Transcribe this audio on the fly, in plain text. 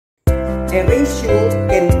a ratio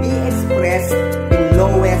can be expressed in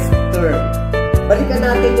lowest term. Balikan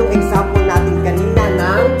natin yung example natin kanina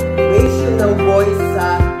ng ratio ng boys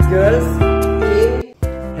sa girls in...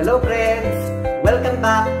 Hello friends! Welcome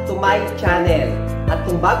back to my channel. At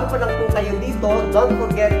kung bago pa lang po kayo dito, don't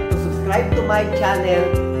forget to subscribe to my channel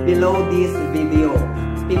below this video.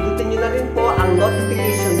 Pindutin nyo na rin po ang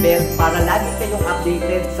notification bell para lagi kayong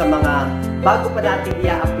updated sa mga bago pa natin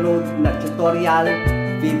i-upload na tutorial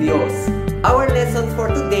videos. Our lesson for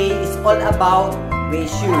today is all about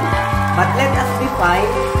ratio. But let us define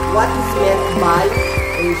what is meant by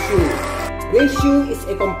ratio. Ratio is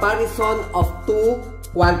a comparison of two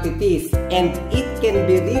quantities and it can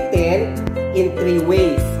be written in three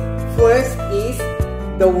ways. First is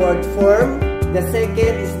the word form, the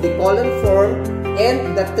second is the column form,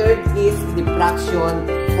 and the third is the fraction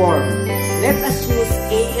form. Let us use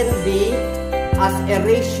A and B as a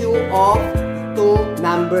ratio of two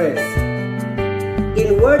numbers.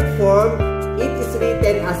 In word form, it is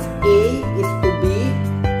written as A is to B,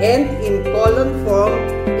 and in column form,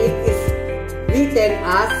 it is written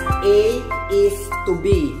as A is to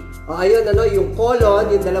B. O ayun, yung colon,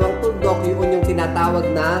 yung dalawang tuldok, yun yung tinatawag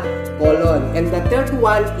na colon. And the third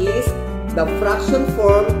one is the fraction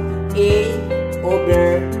form A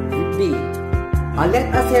over B. Let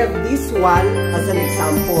us have this one as an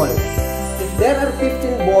example. If there are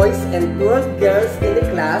 15 boys and 12 girls in the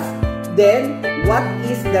class, then what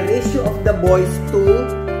is the ratio of the boys to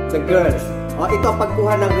the girls? Ito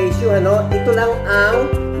pagkuha ng ratio, ito lang ang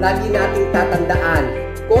lagi nating tatandaan.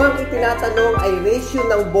 Kung ang itinatanong ay ratio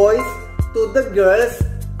ng boys to the girls,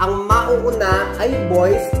 ang mauuna ay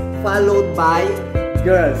boys followed by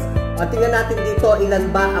girls. Tingnan natin dito,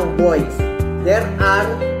 ilan ba ang boys? There are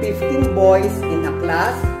 15 boys in a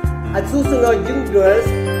class at susunod yung girls,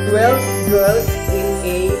 12 girls in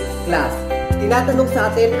a class. Tinatanong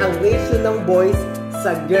sa atin ang ratio ng boys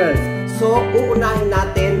sa girls. So, uunahin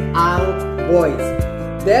natin ang boys.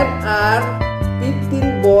 There are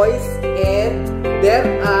 15 boys and there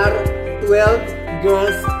are 12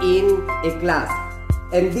 girls in a class.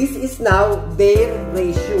 And this is now their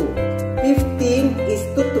ratio. 15 is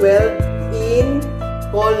to 12 in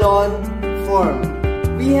colon form.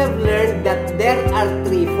 We have learned that there are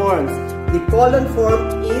three forms. The colon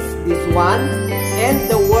form is this one, and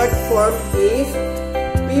the word form is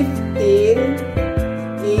 15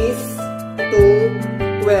 is to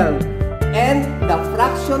 12. And the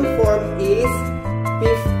fraction form is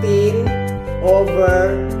 15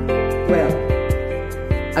 over 12.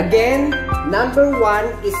 Again, number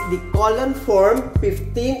 1 is the colon form,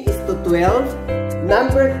 15 is to 12.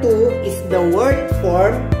 Number 2 is the word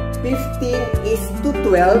form, 15 is to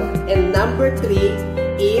 12. And number 3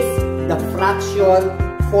 is the fraction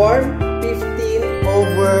form, 15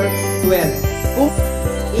 over 12.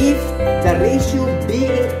 If the ratio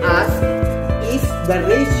being asked is the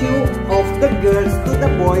ratio of the girls to the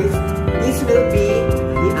boys, this will be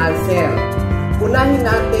the answer. Unahin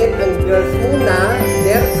natin ang girls muna.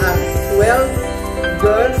 There are 12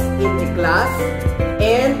 girls in a class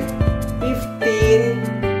and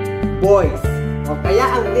 15 boys. Kaya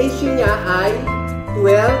ang ratio niya ay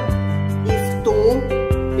 12 is to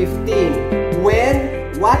 15. When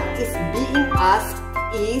what is being asked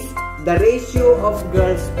is the ratio of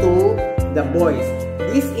girls to the boys.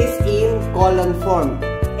 This is in colon form.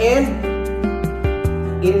 And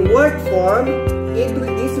in word form,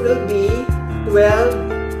 this will be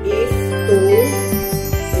 12 is to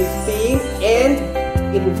 15. And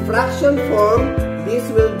in fraction form, this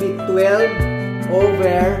will be 12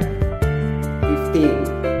 over 15.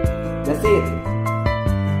 That's it.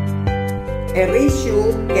 A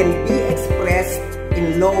ratio can be expressed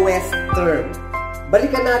in lowest term.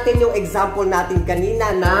 Balikan natin yung example natin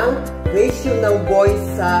kanina ng ratio ng boys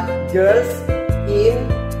sa girls in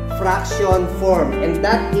fraction form. And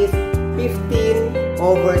that is 15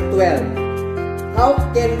 over 12. How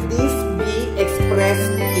can this be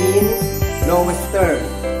expressed in lowest term?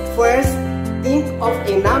 First, think of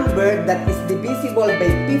a number that is divisible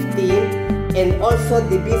by 15 and also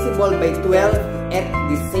divisible by 12 at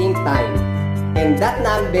the same time. And that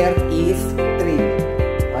number is 3.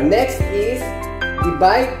 Next is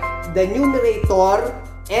divide the numerator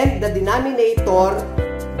and the denominator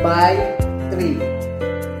by 3.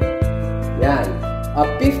 Yan.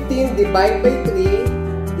 15 divided by 3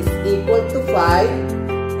 is equal to 5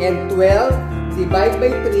 and 12 divided by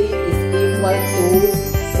 3 is equal to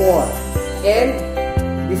 4. And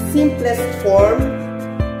the simplest form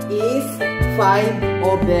is 5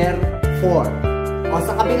 over 4.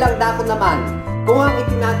 Sa kabilang dako naman, kung ang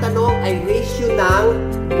itinatanong ay ratio ng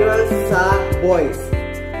girls sa boys,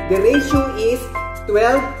 the ratio is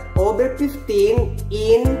 12 over 15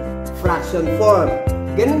 in fraction form.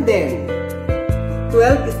 Ganun din.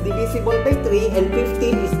 12 is divisible by 3 and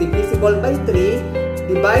 15 is divisible by 3.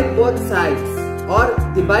 Divide both sides or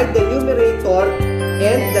divide the numerator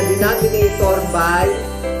and the denominator by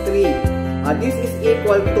 3. This is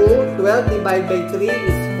equal to 12 divided by 3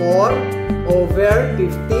 is 4 over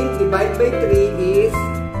 15 divided by 3 is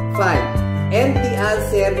 5. And the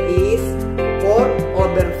answer is 4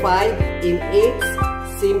 over 5 in its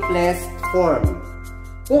simplest form.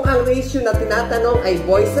 Kung ang ratio na tinatanong ay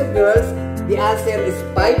boys sa girls, the answer is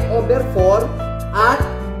 5 over 4 at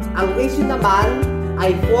ang ratio naman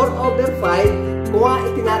ay 4 over 5 kung ang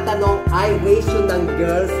itinatanong ay ratio ng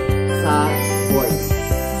girls sa boys.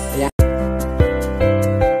 Ayan.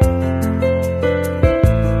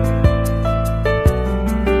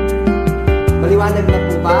 Maliwanag na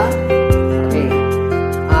po ba? Okay.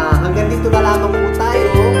 Hanggang dito na lamang po tayo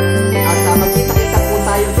at magkita-kita po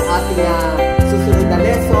tayo sa ating